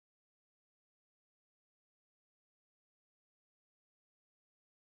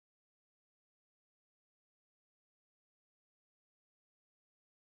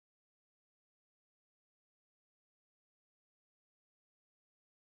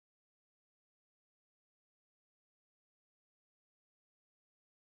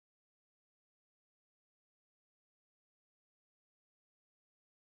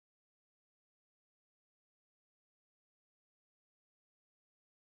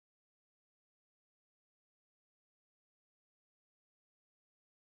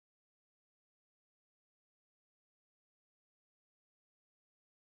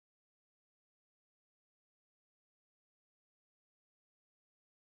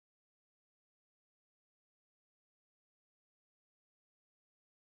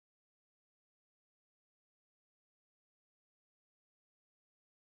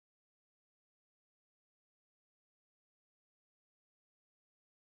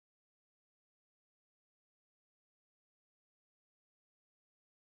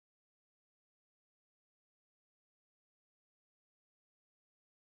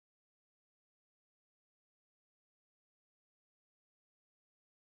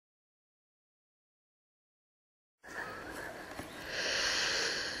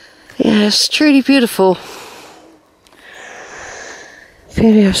Yeah, it's truly beautiful.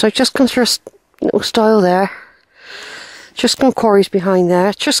 Beautiful. So I've just come through a little stile there. Triscombe quarry's behind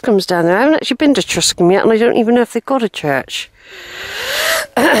there. Triscombe's down there. I haven't actually been to Triscombe yet, and I don't even know if they've got a church.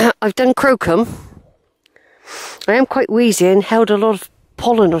 I've done Crocombe. I am quite wheezy and held a lot of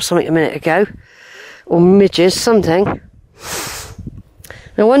pollen or something a minute ago. Or midges, something.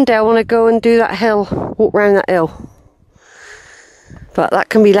 Now one day I want to go and do that hill, walk round that hill. But that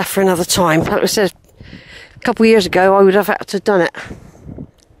can be left for another time. Like I said, a couple of years ago I would have had to have done it.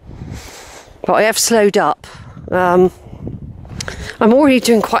 But I have slowed up. I'm already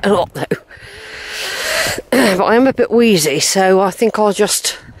doing quite a lot though. But I am a bit wheezy, so I think I'm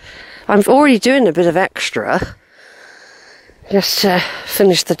already doing a bit of extra. Just to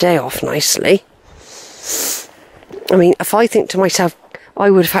finish the day off nicely. I mean, if I think to myself, I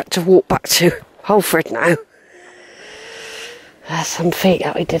would have had to walk back to Holford now. That's some feet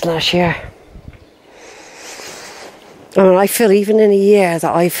that we did last year. I mean, I feel even in a year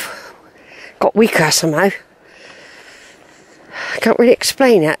that I've got weaker somehow. I can't really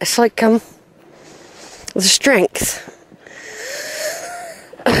explain it. It's like the strength.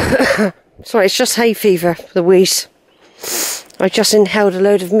 Sorry, it's just hay fever, the wheeze. I just inhaled a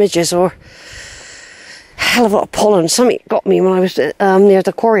load of midges or a hell of a lot of pollen. Something got me when I was near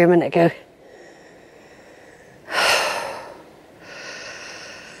the quarry a minute ago.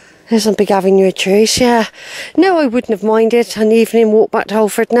 There's some big avenue trees, yeah. No, I wouldn't have minded an evening walk back to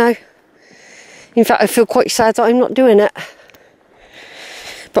Holford now. In fact, I feel quite sad that I'm not doing it.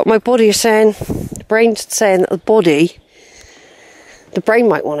 But my body is saying, the brain's saying that the brain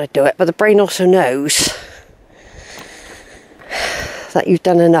might want to do it, but the brain also knows that you've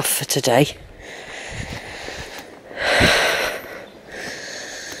done enough for today.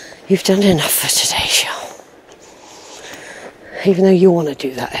 You've done enough for today, Sheila. Even though you want to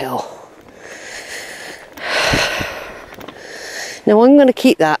do that hill. Now I'm going to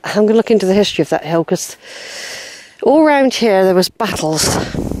keep that. I'm going to look into the history of that hill, because all around here there was battles.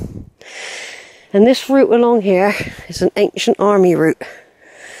 And this route along here is an ancient army route.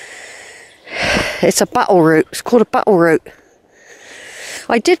 It's a battle route. It's called a battle route.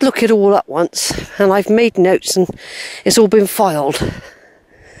 I did look it all up once, and I've made notes, and it's all been filed.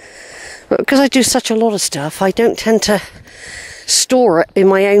 But because I do such a lot of stuff, I don't tend to store it in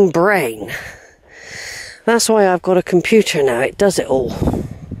my own brain. That's why I've got a computer now. It does it all.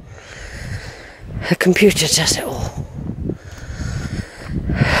 A computer does it all.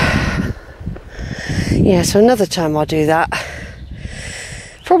 Yeah, so another time I'll do that.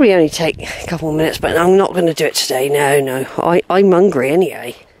 Probably only take a couple of minutes, but I'm not going to do it today. No. I'm hungry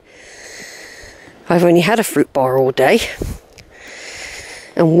anyway. I've only had a fruit bar all day.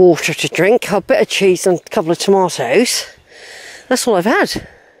 And water to drink. A bit of cheese and a couple of tomatoes. That's all I've had.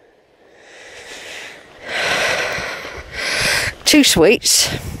 2 sweets.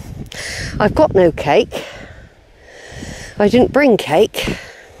 I've got no cake. I didn't bring cake.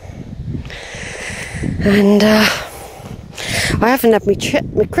 And I haven't had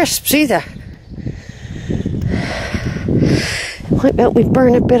my crisps either. Might help me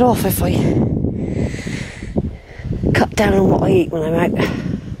burn a bit off if I cut down on what I eat when I'm out.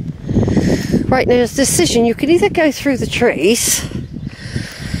 Right, now there's a decision. You can either go through the trees,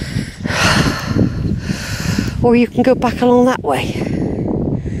 or you can go back along that way.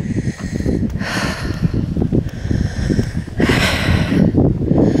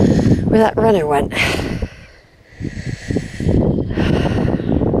 Where that runner went.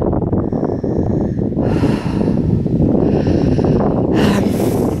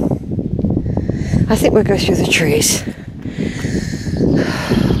 I think we'll go through the trees.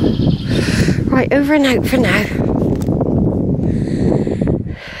 Right, over and out for now.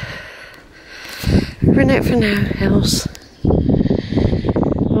 Over and out for now, Hills.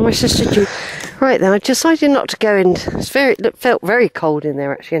 My sister Jude. Right then, I decided not to go in. It felt very cold in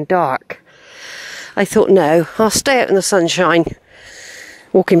there actually, and dark. I thought, no, I'll stay out in the sunshine,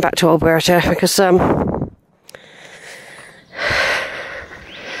 walking back to Alberta, because I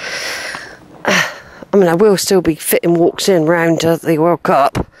mean, I will still be fitting walks in round the World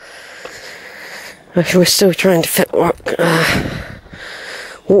Cup. We're still trying to fit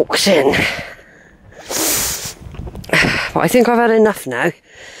walks in. But I think I've had enough now.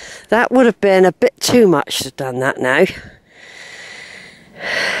 That would have been a bit too much to have done that now.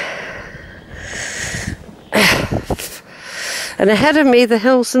 And ahead of me, the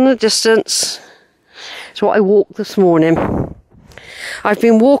hills in the distance. It's what I walked this morning. I've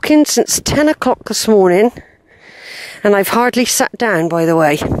been walking since 10 o'clock this morning, and I've hardly sat down, by the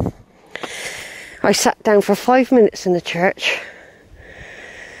way. I sat down for 5 minutes in the church,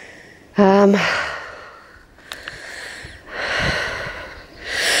 I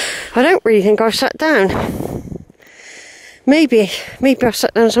don't really think I've sat down. Maybe I've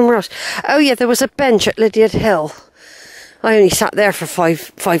sat down somewhere else. Oh yeah, there was a bench at Lydiard Hill. I only sat there for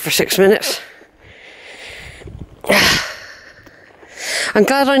five or 6 minutes. I'm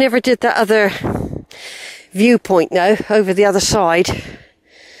glad I never did that other viewpoint now, over the other side.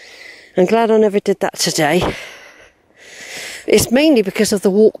 I'm glad I never did that today. It's mainly because of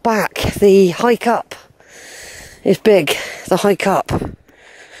the walk back. The hike up is big, the hike up.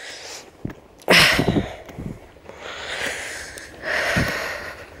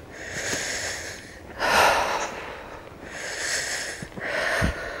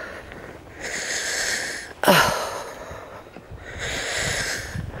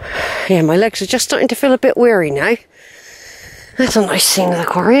 Yeah, my legs are just starting to feel a bit weary now. That's a nice scene of the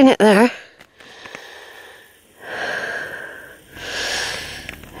quarry, isn't it, there?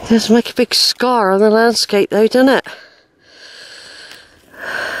 It does make a big scar on the landscape though, doesn't it?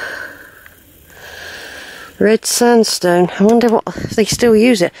 Red sandstone. I wonder if they still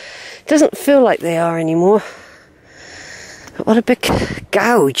use it. It doesn't feel like they are anymore. But what a big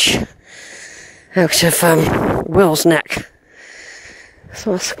gouge out of Will's neck. That's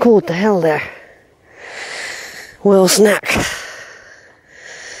what it's called, the hill there. Will's neck.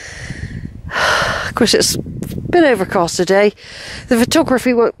 Of course, it's been overcast today. The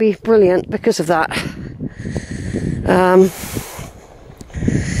photography won't be brilliant because of that.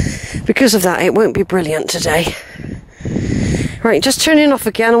 Because of that, it won't be brilliant today. Right, just turning off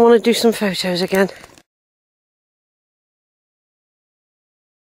again. I want to do some photos again.